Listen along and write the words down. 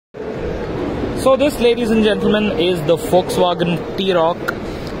So this, ladies and gentlemen, is the Volkswagen T-roc.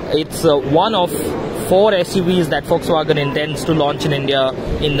 It's one of 4 SUVs that Volkswagen intends to launch in India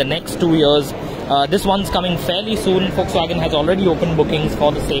in the next 2 years. This one's coming fairly soon. Volkswagen has already opened bookings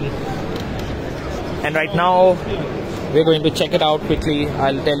for the same. And right now, we're going to check it out quickly.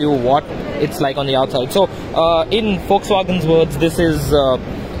 I'll tell you what it's like on the outside. So, in Volkswagen's words, this is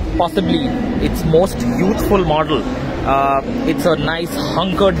possibly its most youthful model. It's a nice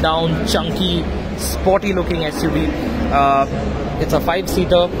hunkered down, chunky, sporty looking SUV. It's a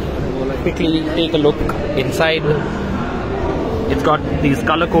 5-seater. Quickly take a look inside. It's got these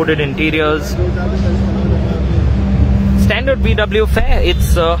color-coded interiors. Standard VW fare.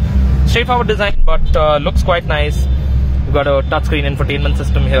 It's straightforward design, but looks quite nice. We've got a touchscreen infotainment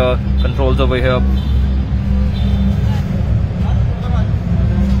system here, controls over here.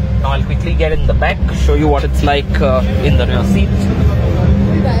 Now I'll quickly get in the back, show you what it's like in the rear seat.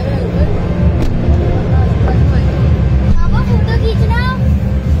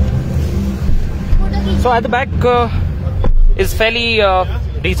 So at the back is fairly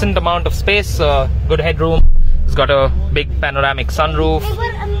decent amount of space, good headroom. It's got a big panoramic sunroof,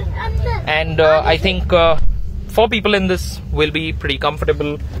 and I think 4 people in this will be pretty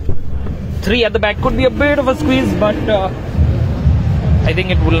comfortable. 3 at the back could be a bit of a squeeze, but I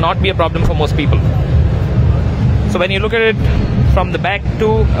think it will not be a problem for most people. So when you look at it from the back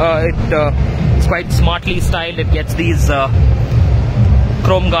too, it's quite smartly styled. It gets these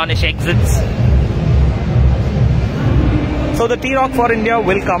chrome garnish exits. So the T-roc for India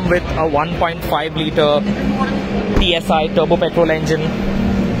will come with a 1.5 litre TSI turbo petrol engine.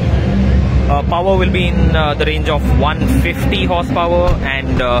 Power will be in the range of 150 horsepower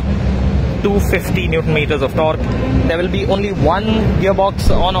and 250 Newton meters of torque. There will be only one gearbox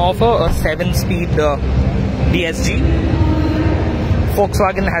on offer, a 7-speed DSG.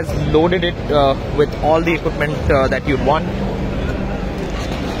 Volkswagen has loaded it with all the equipment that you'd want.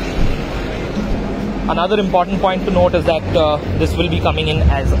 Another important point to note is that this will be coming in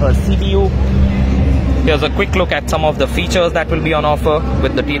as a CBU. Here's a quick look at some of the features that will be on offer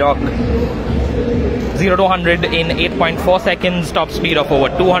with the T-roc. 0 to 100 in 8.4 seconds, top speed of over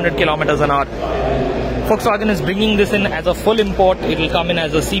 200 kilometers an hour. Volkswagen is bringing this in as a full import. It will come in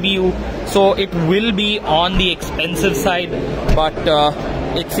as a CBU, so it will be on the expensive side, but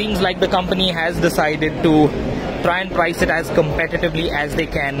it seems like the company has decided to try and price it as competitively as they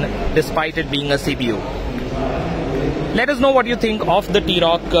can, despite it being a CBU. Let us know what you think of the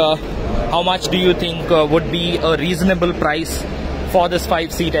T-roc. How much do you think would be a reasonable price for this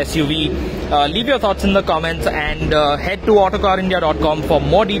 5-seat SUV? Leave your thoughts in the comments, and head to autocarindia.com for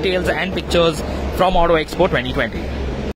more details and pictures from Auto Expo 2020.